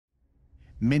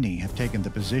Many have taken the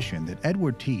position that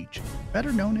Edward Teach,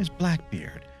 better known as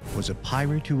Blackbeard, was a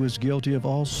pirate who was guilty of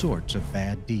all sorts of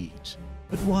bad deeds.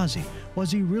 But was he? Was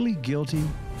he really guilty,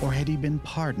 or had he been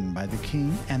pardoned by the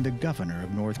king and the governor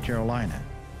of North Carolina?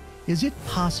 Is it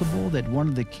possible that one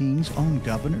of the king's own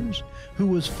governors, who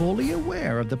was fully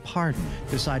aware of the pardon,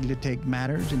 decided to take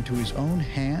matters into his own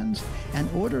hands and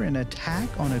order an attack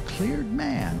on a cleared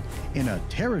man in a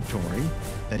territory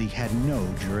that he had no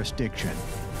jurisdiction?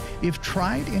 If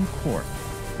tried in court,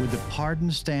 would the pardon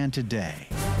stand today?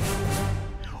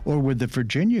 Or would the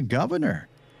Virginia governor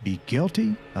be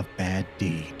guilty of bad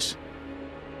deeds?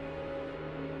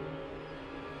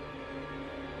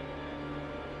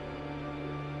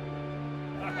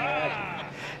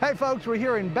 Hey folks, we're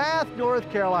here in Bath,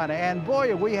 North Carolina, and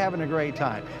boy, are we having a great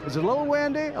time. It's a little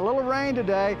windy, a little rain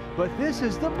today, but this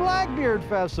is the Blackbeard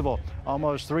Festival.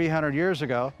 Almost 300 years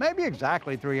ago, maybe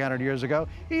exactly 300 years ago,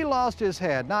 he lost his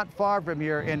head not far from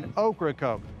here in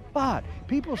Ocracoke. But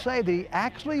people say that he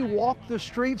actually walked the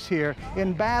streets here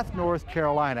in Bath, North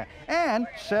Carolina, and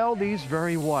sell these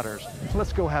very waters.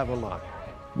 Let's go have a look.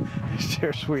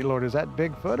 Dear sweet Lord, is that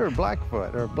Bigfoot or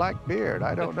Blackfoot or Blackbeard?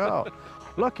 I don't know.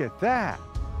 Look at that.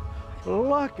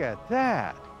 Look at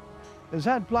that. Is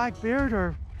that Blackbeard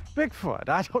or Bigfoot?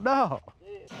 I don't know.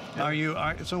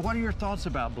 So what are your thoughts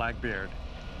about Blackbeard?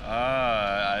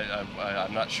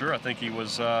 I'm not sure. I think he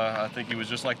was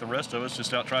just like the rest of us,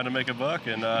 just out trying to make a buck,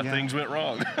 and things went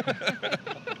wrong.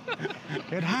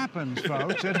 It happens,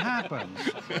 folks. It happens.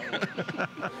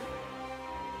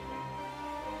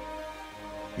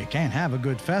 You can't have a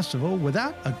good festival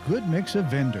without a good mix of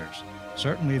vendors.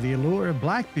 Certainly the allure of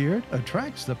Blackbeard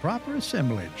attracts the proper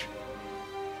assemblage.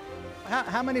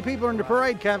 How many people are in the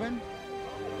parade, Kevin?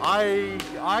 I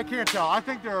can't tell. I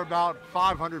think there are about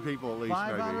 500 people at least,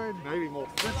 500? maybe more.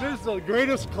 This is the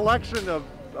greatest collection of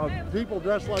people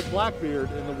dressed like Blackbeard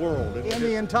in the world. In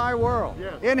the entire world?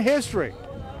 Yes. In history.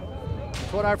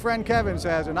 That's what our friend Kevin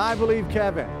says, and I believe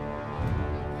Kevin.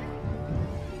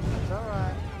 It's all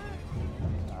right.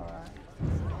 It's all right.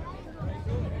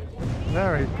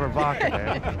 Very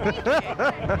provocative.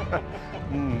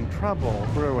 Trouble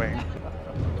brewing.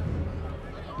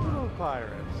 Little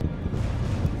pirates.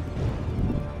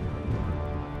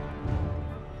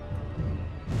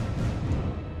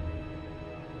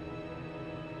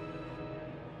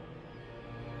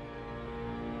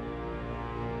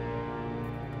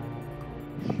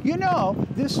 You know,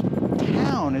 this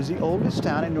town is the oldest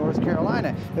town in North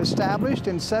Carolina, established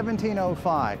in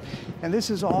 1705. And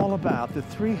this is all about the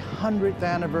 300th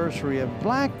anniversary of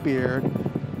Blackbeard,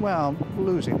 well,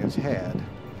 losing his head.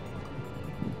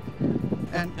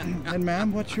 And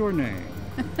ma'am, what's your name?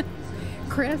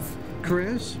 Chris.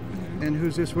 Chris? And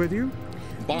who's this with you?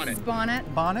 Bonnet. This is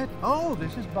Bonnet. Bonnet? Oh,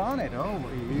 this is Bonnet. Oh,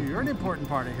 you're an important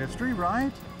part of history,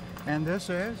 right? And this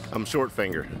is? I'm Short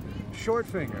Finger. Short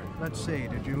Finger. Let's see,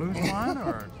 did you lose one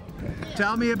or?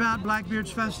 Tell me about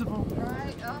Blackbeard's festival.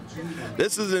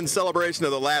 This is in celebration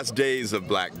of the last days of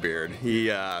Blackbeard.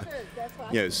 He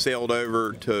sailed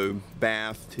over to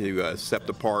Bath to accept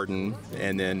a pardon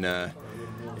and then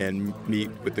and meet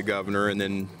with the governor, and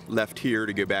then left here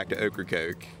to go back to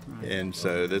Ocracoke. And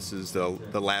so this is the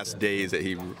last days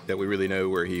that we really know,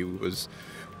 where he was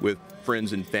with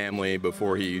friends and family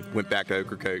before he went back to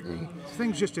Ocracoke and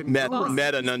things just didn't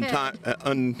met an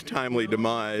untimely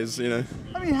demise, you know.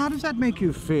 I mean, how does that make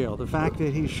you feel? The fact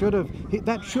that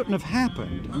that shouldn't have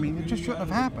happened. I mean, it just shouldn't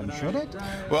have happened, should it?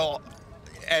 Well,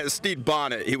 as Steve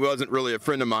Bonnet, he wasn't really a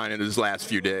friend of mine in his last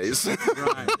few days.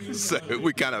 Right. So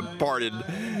we kind of parted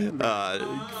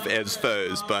as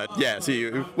foes. But yes,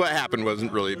 what happened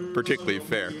wasn't really particularly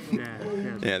fair.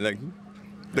 Yeah,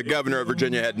 the governor of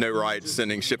Virginia had no right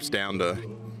sending ships down to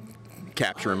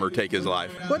capture him or take his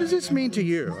life. What does this mean to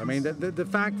you? I mean, the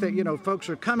fact that, you know, folks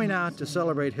are coming out to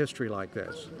celebrate history like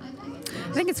this.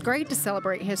 I think it's great to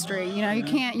celebrate history. You know,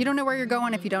 you don't know where you're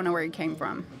going if you don't know where you came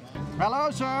from.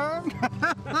 Hello, sir.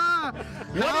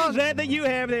 What is that you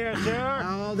have there, sir?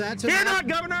 Oh, that's Fear not,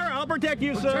 Governor. I'll protect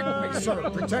you, sir. Protect me, sir.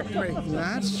 Protect me.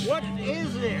 What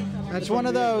is it? That's one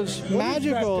of those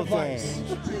magical things.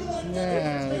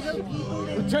 Yes.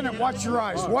 Lieutenant, watch your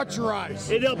eyes. Watch your eyes.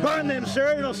 It'll burn them,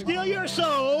 sir. It'll steal your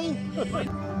soul. How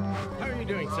are you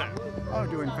doing, sir? Oh,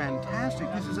 doing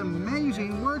fantastic. This is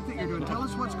amazing work that you're doing. Tell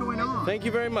us what's going on. Thank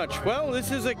you very much. Well,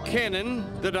 this is a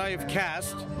cannon that I have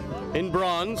cast in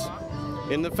bronze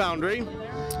in the foundry.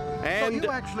 And you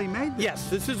actually made this? Yes,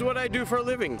 this is what I do for a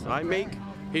living. I make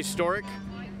historic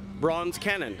bronze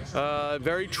cannon.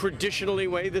 Very traditionally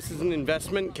way. This is an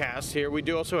investment cast here. We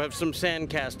do also have some sand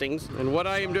castings. And what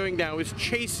I am doing now is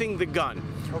chasing the gun,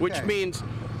 which means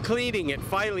cleaning it,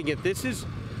 filing it. This is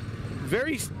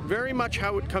very much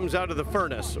how it comes out of the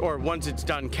furnace, or once it's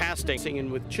done casting.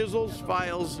 And with chisels,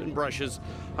 files, and brushes,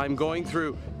 I'm going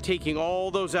through, taking all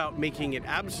those out, making it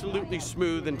absolutely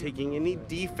smooth and taking any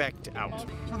defect out.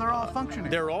 So they're all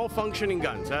functioning? They're all functioning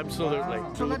guns, absolutely.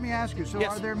 Wow. So let me ask you, so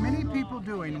yes. Are there many people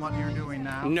doing what you're doing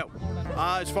now? No.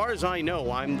 As far as I know,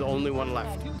 I'm the only one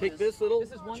left. Take this little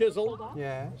chisel.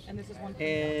 Yes. And this is one.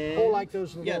 And oh, like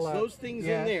those little, yes, those things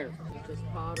in there. Just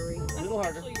pottery. A little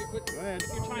harder. Go ahead.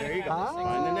 There you go.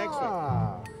 Find the next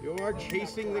one. You are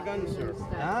chasing the gun, sir.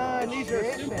 And these are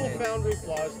simple foundry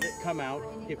flaws that come out.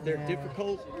 If they're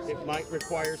difficult, it might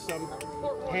require some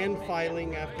hand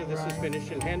filing after this is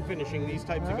finished, and hand finishing. These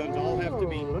types of guns all have to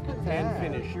be hand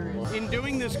finished. In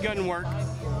doing this gun work,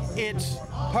 it's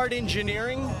part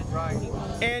engineering,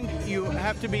 and you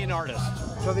have to be an artist.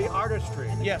 So the artistry.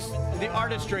 Yes, the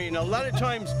artistry. And a lot of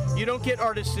times, you don't get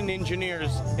artists and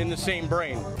engineers in the same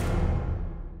brain.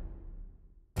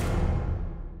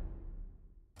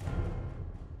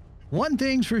 One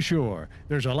thing's for sure,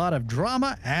 there's a lot of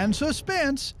drama and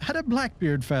suspense at a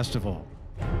Blackbeard festival.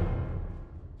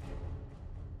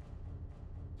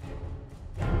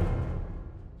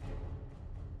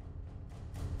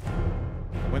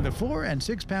 When the 4 and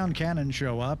 6 pound cannons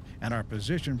show up and are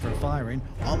positioned for firing,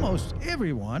 almost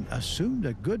everyone assumed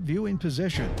a good viewing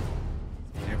position.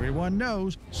 Everyone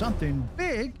knows something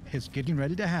big is getting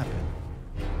ready to happen.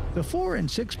 The 4 and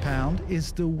 6 pound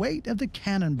is the weight of the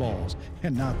cannonballs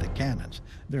and not the cannons.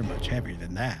 They're much heavier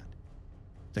than that.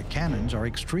 The cannons are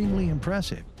extremely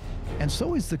impressive, and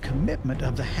so is the commitment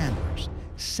of the handlers.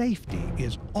 Safety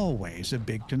is always a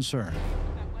big concern.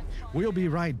 We'll be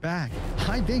right back.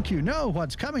 I think you know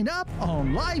what's coming up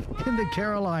on Life in the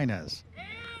Carolinas.